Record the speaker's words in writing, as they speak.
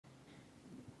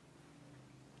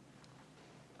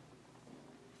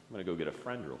I'm going to go get a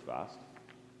friend real fast.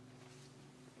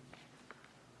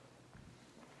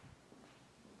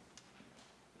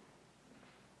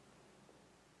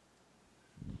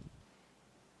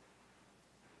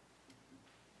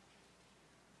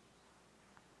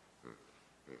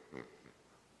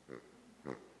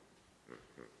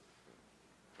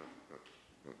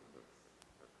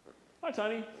 Hi,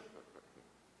 Tiny.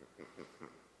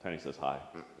 Tiny says hi.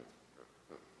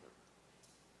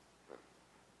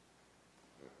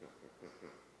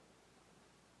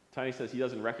 Tiny says he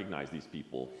doesn't recognize these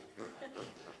people.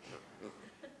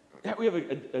 Yeah, we have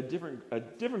a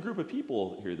different group of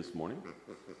people here this morning.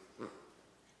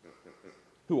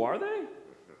 Who are they?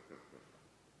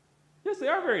 Yes, they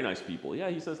are very nice people. Yeah,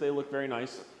 he says they look very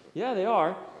nice. Yeah, they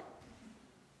are.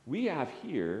 We have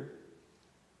here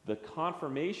the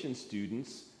confirmation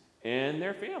students and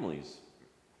their families.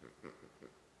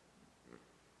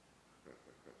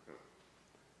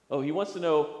 Oh, he wants to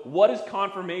know, what is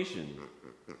confirmation?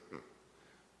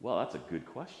 Well, that's a good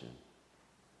question.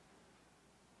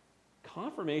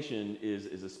 Confirmation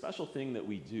is a special thing that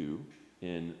we do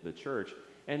in the church.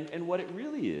 And what it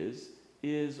really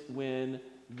is when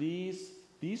these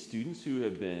students who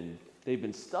they've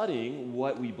been studying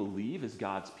what we believe is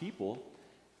God's people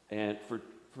and for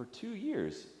 2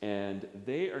 years, and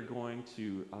they are going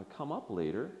to come up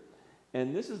later,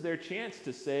 and this is their chance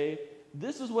to say,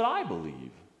 this is what I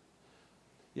believe.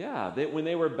 Yeah, when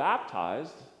they were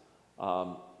baptized,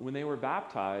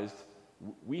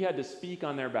 we had to speak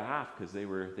on their behalf because they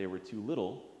were too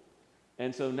little,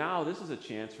 and so now this is a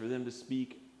chance for them to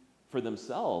speak for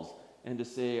themselves and to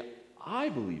say, I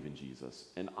believe in Jesus,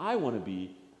 and I want to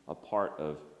be a part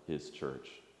of his church.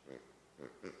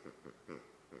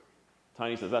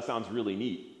 Tiny says, that sounds really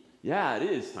neat. Yeah, it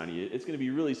is, Tiny. It's going to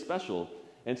be really special.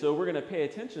 And so we're going to pay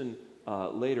attention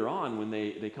later on when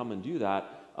they come and do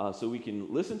that so we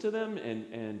can listen to them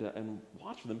and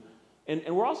watch for them.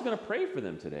 And we're also going to pray for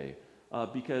them today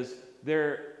because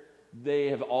they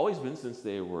have always been, since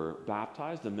they were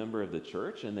baptized, a member of the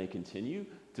church, and they continue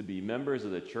to be members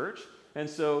of the church. And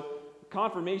so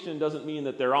confirmation doesn't mean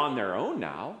that they're on their own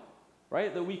now,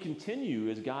 right? That we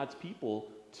continue as God's people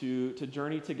to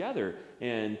journey together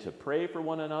and to pray for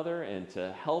one another and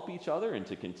to help each other and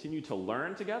to continue to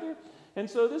learn together. And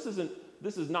so this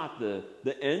is not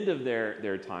the end of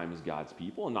their time as God's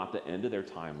people and not the end of their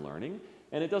time learning.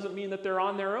 And it doesn't mean that they're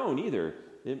on their own either.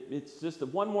 It's just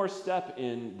one more step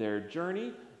in their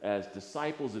journey as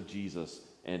disciples of Jesus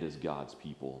and as God's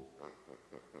people.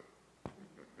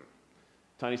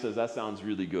 Tiny says, that sounds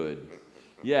really good.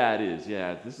 Yeah, it is.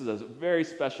 Yeah, this is a very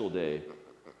special day.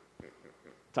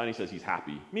 Tiny says he's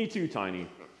happy. Me too, Tiny.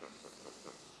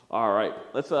 All right,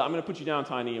 I'm going to put you down,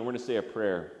 Tiny, and we're going to say a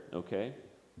prayer, okay?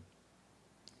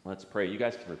 Let's pray. You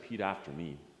guys can repeat after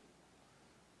me.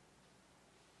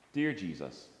 Dear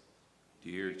Jesus.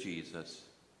 Dear Jesus.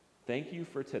 Thank you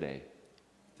for today.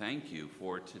 Thank you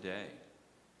for today.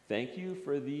 Thank you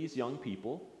for these young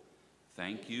people.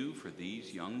 Thank you for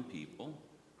these young people.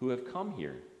 Who have come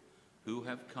here. Who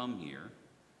have come here.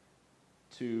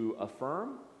 To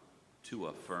affirm. To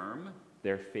affirm.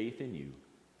 Their faith in you.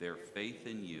 Their faith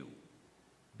in you.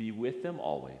 Be with them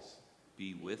always.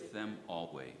 Be with them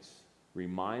always.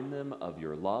 Remind them of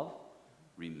your love.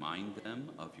 Remind them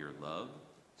of your love.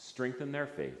 Strengthen their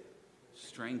faith.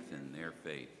 Strengthen their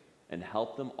faith. And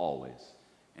help them always.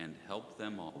 And help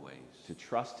them always. To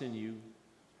trust in you.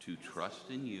 To trust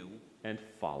in you. And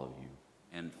follow you.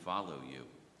 And follow you.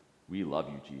 We love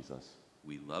you, Jesus.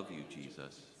 We love you,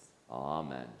 Jesus.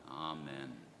 Amen.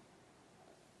 Amen.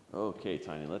 Okay,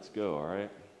 Tiny, let's go, all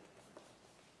right?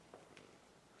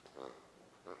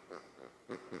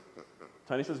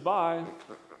 Tiny says bye.